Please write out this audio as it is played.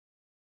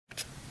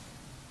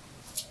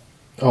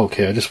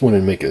Okay, I just wanted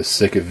to make a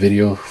second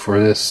video for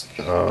this.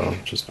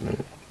 Just a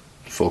minute.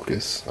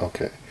 Focus.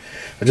 Okay.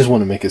 I just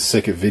want to make a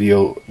second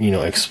video,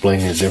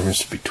 explaining the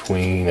difference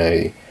between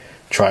a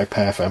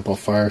tri-path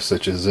amplifier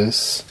such as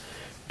this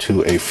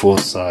to a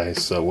full-size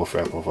subwoofer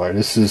amplifier.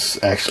 This is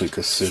actually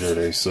considered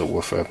a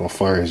subwoofer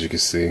amplifier, as you can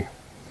see.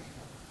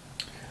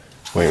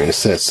 Wait a minute, it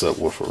says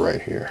subwoofer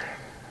right here.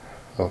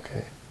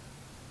 Okay.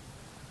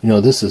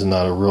 This is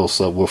not a real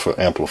subwoofer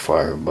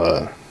amplifier,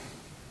 but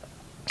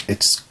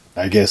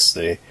I guess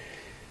they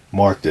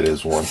marked it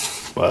as one.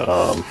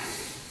 But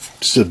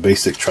it's a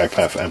basic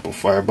tri-path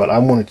amplifier, but I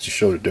wanted to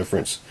show the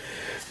difference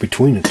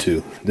between the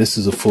two. This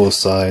is a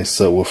full-size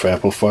subwoofer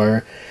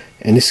amplifier,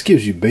 and this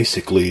gives you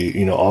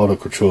basically, all the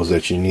controls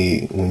that you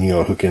need when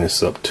you're hooking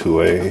this up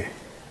to a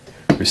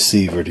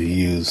receiver to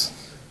use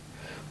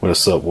with a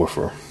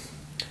subwoofer.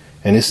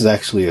 And this is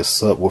actually a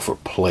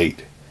subwoofer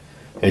plate.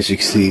 As you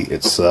can see,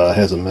 it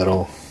has a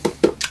metal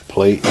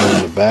plate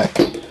in the back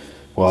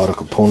where all the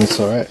components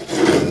are at.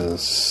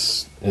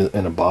 It's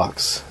in a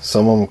box.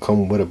 Some of them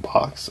come with a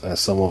box and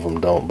some of them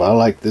don't. But I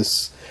like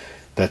this,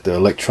 that the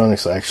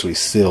electronics are actually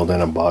sealed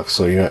in a box,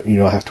 so you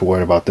don't have to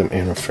worry about them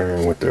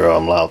interfering with their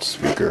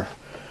loudspeaker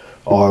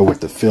or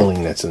with the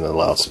filling that's in the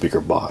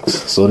loudspeaker box.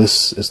 So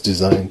this is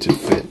designed to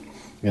fit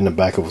in the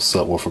back of a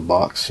subwoofer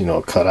box,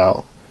 cut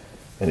out,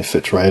 and it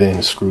fits right in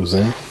and screws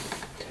in.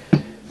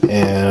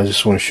 And I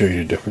just want to show you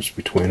the difference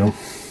between them.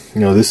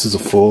 This is a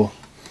full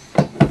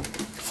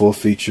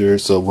feature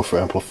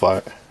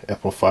subwoofer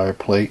amplifier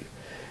plate.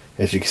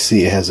 As you can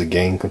see, it has a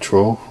gain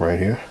control right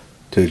here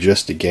to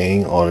adjust the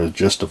gain or to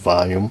adjust the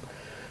volume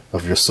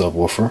of your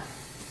subwoofer,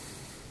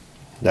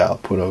 the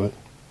output of it.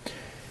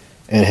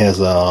 And it has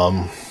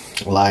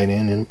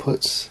line-in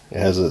inputs. It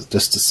has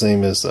just the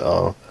same as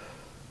the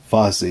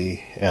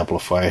Fosi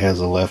amplifier. It has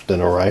a left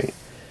and a right,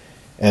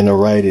 and the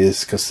right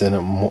is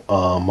considered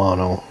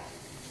mono,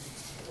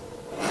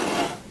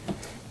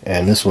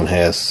 and this one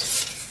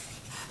has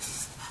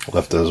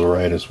left as a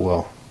right as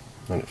well.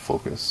 Let it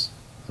focus.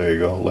 There you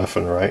go, left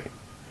and right.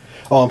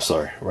 Oh, I'm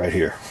sorry, right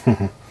here.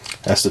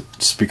 That's the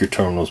speaker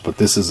terminals, but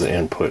this is the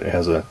input. It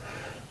has a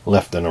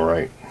left and a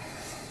right.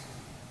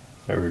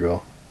 There we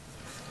go.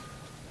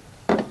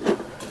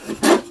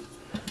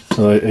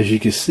 So as you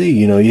can see,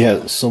 you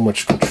have so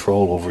much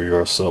control over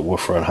your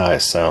subwoofer and how it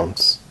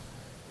sounds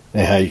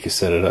and how you can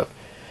set it up.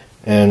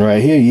 And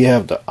right here you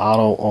have the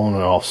auto on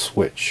and off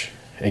switch.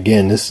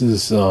 Again, this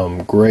is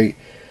great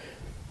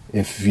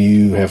if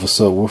you have a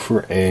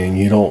subwoofer and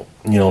you don't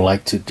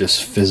like to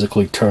just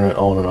physically turn it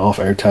on and off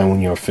every time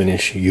when you're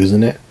finished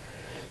using it.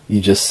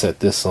 You just set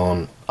this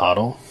on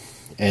auto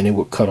and it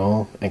will cut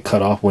on and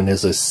cut off when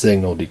there's a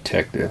signal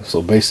detected.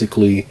 So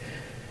basically,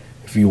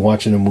 if you're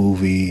watching a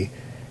movie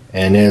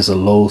and there's a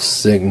low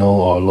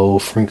signal or low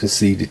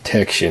frequency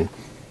detection,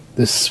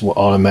 this will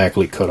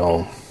automatically cut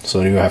on.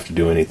 So you don't have to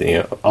do anything.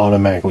 It will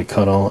automatically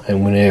cut on,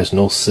 and when there's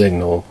no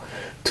signal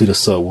to the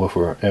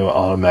subwoofer, it will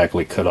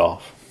automatically cut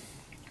off.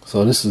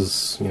 So this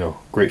is,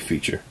 great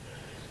feature.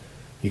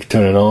 You can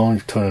turn it on,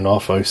 you turn it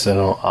off, or you set it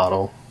on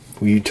auto.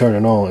 When you turn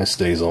it on, it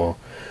stays on,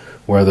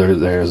 whether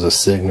there's a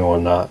signal or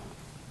not.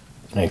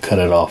 And cut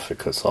it off, it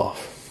cuts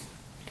off.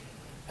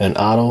 And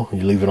auto,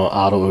 you leave it on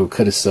auto, it will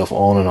cut itself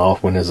on and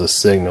off when there's a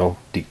signal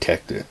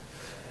detected.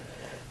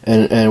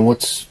 And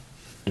what's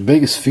the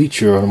biggest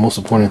feature, or the most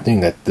important thing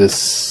that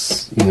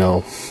this,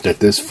 that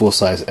this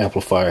full-size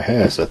amplifier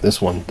has, that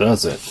this one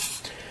doesn't,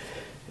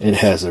 it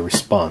has a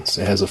response.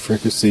 It has a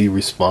frequency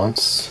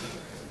response.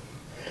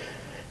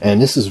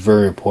 And this is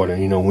very important,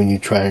 when you're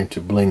trying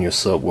to blend your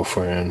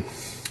subwoofer in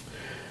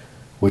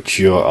with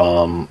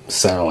your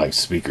satellite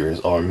speakers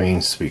or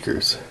main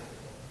speakers.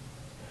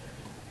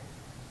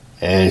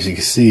 And as you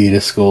can see,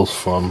 this goes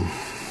from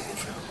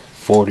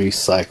 40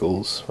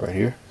 cycles right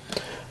here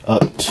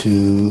up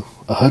to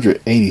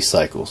 180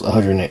 cycles,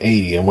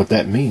 180. And what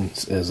that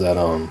means is that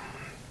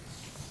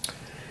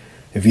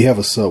if you have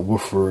a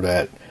subwoofer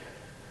that,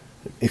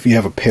 if you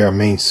have a pair of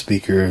main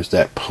speakers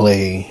that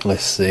play,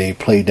 let's say,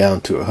 play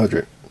down to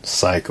 100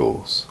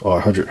 cycles or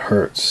 100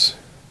 hertz,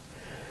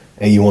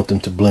 and you want them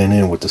to blend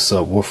in with the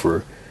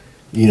subwoofer,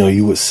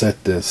 you would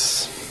set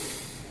this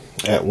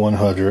at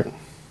 100,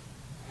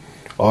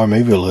 or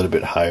maybe a little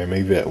bit higher,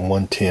 maybe at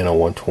 110 or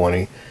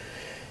 120,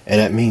 and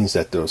that means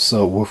that the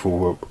subwoofer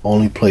will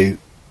only play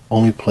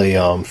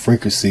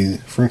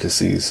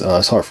frequencies.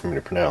 It's hard for me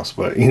to pronounce,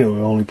 but it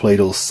will only play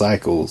those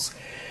cycles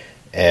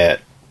at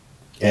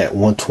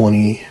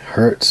 120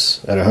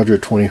 hertz, at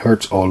 120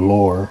 hertz or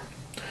lower,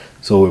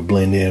 so it would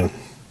blend in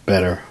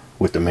better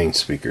with the main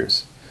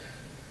speakers.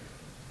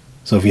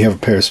 So if you have a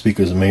pair of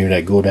speakers maybe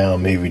that go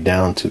down, maybe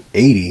down to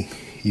 80,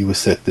 you would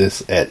set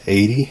this at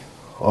 80,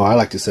 or I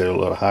like to set it a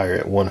little higher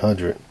at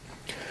 100.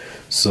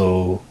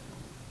 So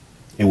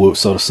the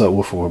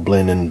subwoofer will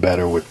blend in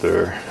better with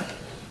their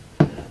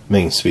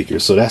main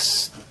speakers. So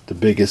that's the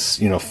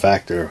biggest,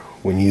 factor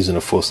when using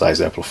a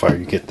full-size amplifier.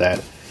 You get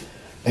that,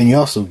 and you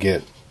also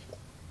get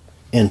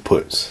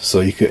inputs. So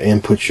you could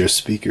input your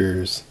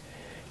speakers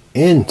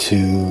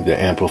into the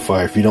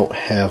amplifier if you don't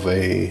have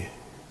a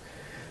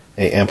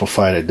a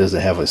amplifier that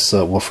doesn't have a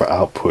subwoofer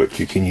output,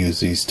 you can use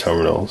these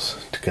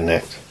terminals to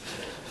connect.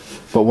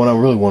 But what I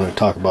really want to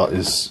talk about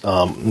is,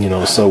 you know,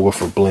 the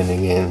subwoofer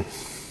blending in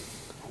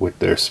with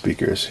their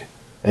speakers.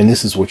 And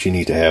this is what you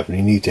need to have.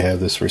 You need to have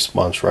this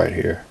response right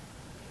here.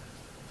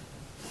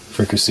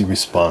 Frequency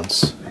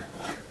response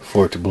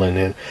for it to blend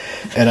in.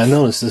 And I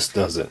noticed this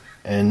doesn't.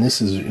 And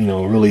this is, you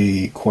know,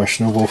 really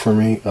questionable for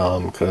me,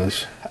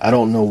 because I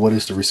don't know what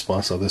is the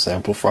response of this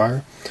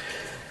amplifier.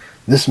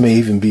 This may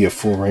even be a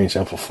full range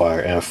amplifier,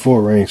 and a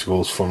full range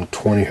goes from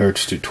 20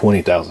 hertz to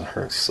 20,000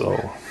 hertz.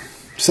 So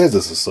it says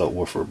it's a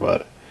subwoofer,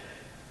 but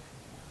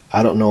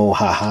I don't know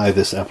how high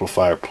this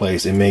amplifier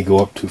plays. It may go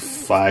up to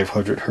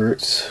 500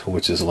 hertz,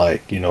 which is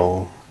like, you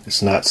know,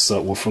 it's not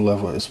subwoofer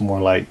level, it's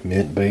more like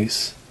mid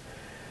bass.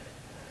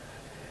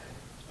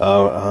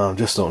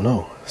 Just don't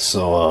know.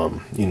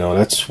 So you know,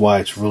 that's why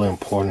it's really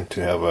important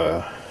to have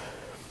an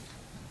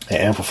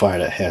amplifier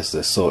that has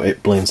this, so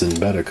it blends in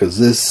better, because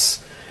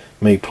this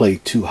may play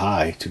too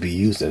high to be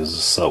used as a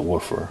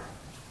subwoofer.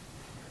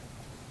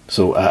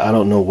 So I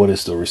don't know what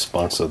is the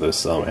response of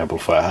this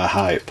amplifier, how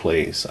high it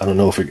plays. I don't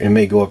know if it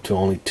may go up to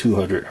only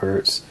 200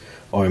 hertz,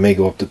 or it may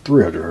go up to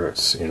 300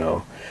 hertz, you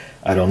know.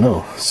 I don't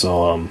know.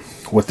 So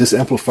what this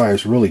amplifier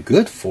is really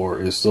good for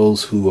is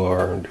those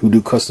who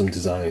do custom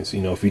designs.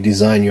 You know, if you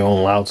design your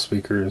own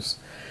loudspeakers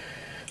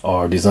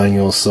or design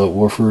your own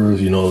subwoofers,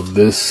 you know,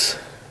 this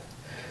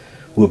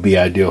would be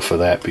ideal for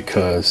that,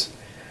 because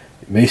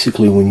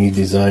basically when you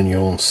design your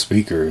own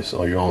speakers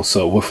or your own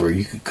subwoofer,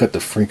 you could cut the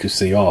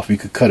frequency off. You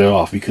could cut it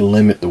off. You can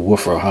limit the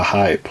woofer, how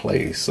high it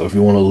plays. So if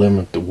you want to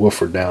limit the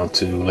woofer down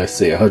to, let's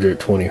say,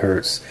 120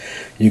 hertz,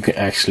 you can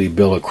actually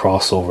build a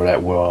crossover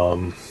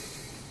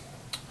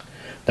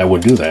that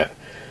will do that.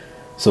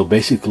 So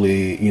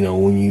basically, you know,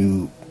 when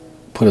you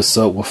put a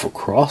subwoofer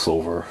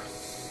crossover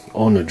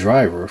on the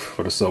driver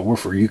for the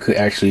subwoofer, you could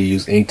actually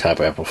use any type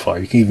of amplifier.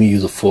 You can even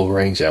use a full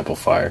range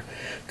amplifier,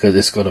 because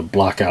it's going to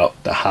block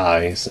out the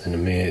highs and the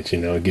mids, you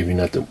know, give you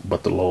nothing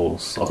but the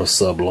lows or the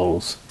sub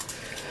lows.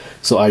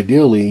 So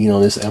ideally, you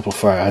know, this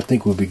amplifier I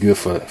think would be good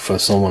for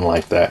someone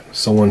like that,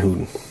 someone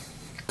who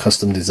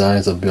custom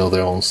designs or build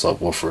their own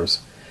subwoofers,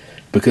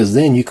 because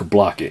then you could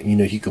block it. You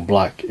know, you could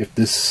block if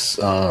this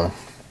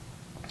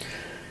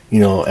you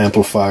know,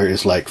 amplifier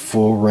is like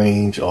full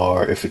range,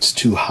 or if it's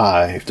too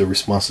high, if the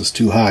response is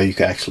too high, you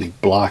can actually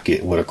block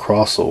it with a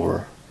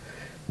crossover.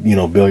 You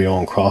know, build your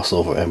own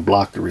crossover and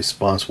block the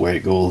response where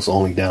it goes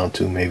only down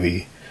to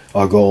maybe,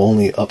 or go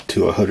only up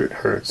to 100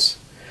 hertz.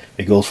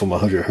 It goes from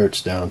 100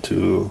 hertz down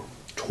to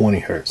 20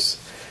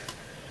 hertz.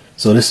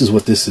 So this is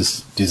what this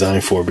is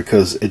designed for,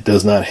 because it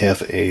does not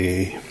have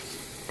a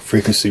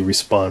frequency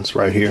response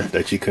right here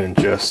that you can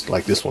adjust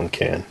like this one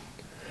can.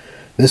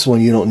 This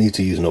one you don't need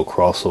to use no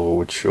crossover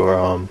with your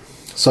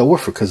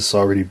subwoofer, because it's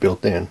already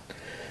built in.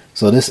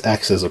 So this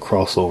acts as a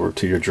crossover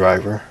to your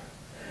driver.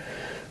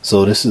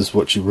 So this is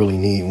what you really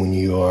need when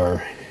you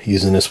are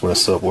using this with a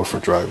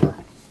subwoofer driver.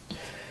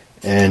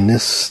 And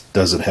this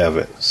doesn't have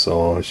it.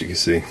 So as you can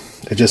see,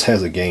 it just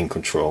has a gain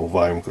control,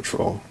 volume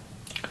control.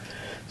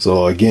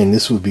 So again,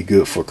 this would be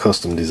good for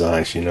custom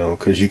designs, you know,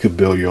 because you could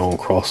build your own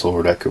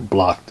crossover that could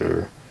block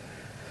the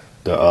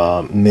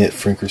mid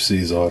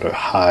frequencies or the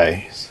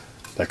highs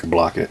that could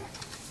block it.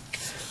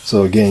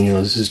 So again, you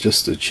know, this is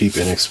just a cheap,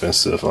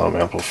 inexpensive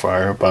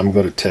amplifier, but I'm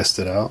going to test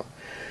it out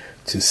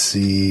to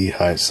see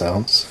how it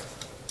sounds.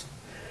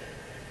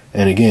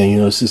 And again, you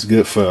know, this is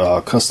good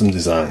for custom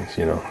designs.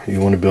 You know, you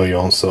want to build your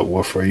own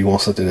subwoofer, you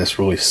want something that's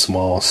really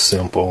small,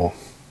 simple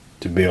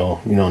to build,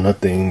 you know,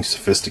 nothing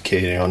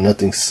sophisticated or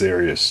nothing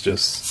serious,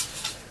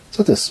 just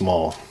something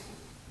small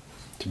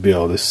to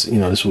build. This, you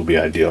know, this will be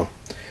ideal.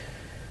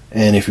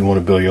 And if you want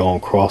to build your own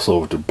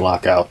crossover to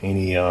block out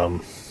any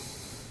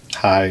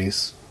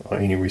highs or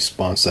any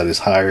response that is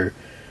higher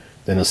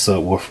than a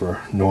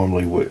subwoofer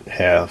normally would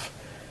have,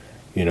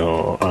 you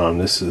know,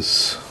 this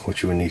is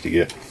what you would need to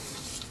get.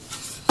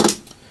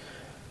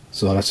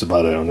 So that's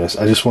about it on this.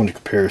 I just wanted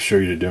to compare, show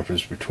you the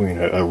difference between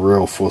a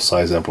real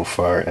full-size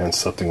amplifier and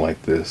something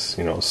like this,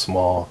 you know, a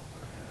small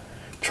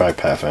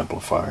tri-path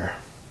amplifier.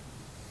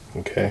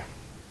 Okay,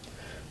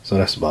 so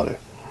that's about it.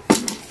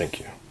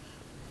 Thank you.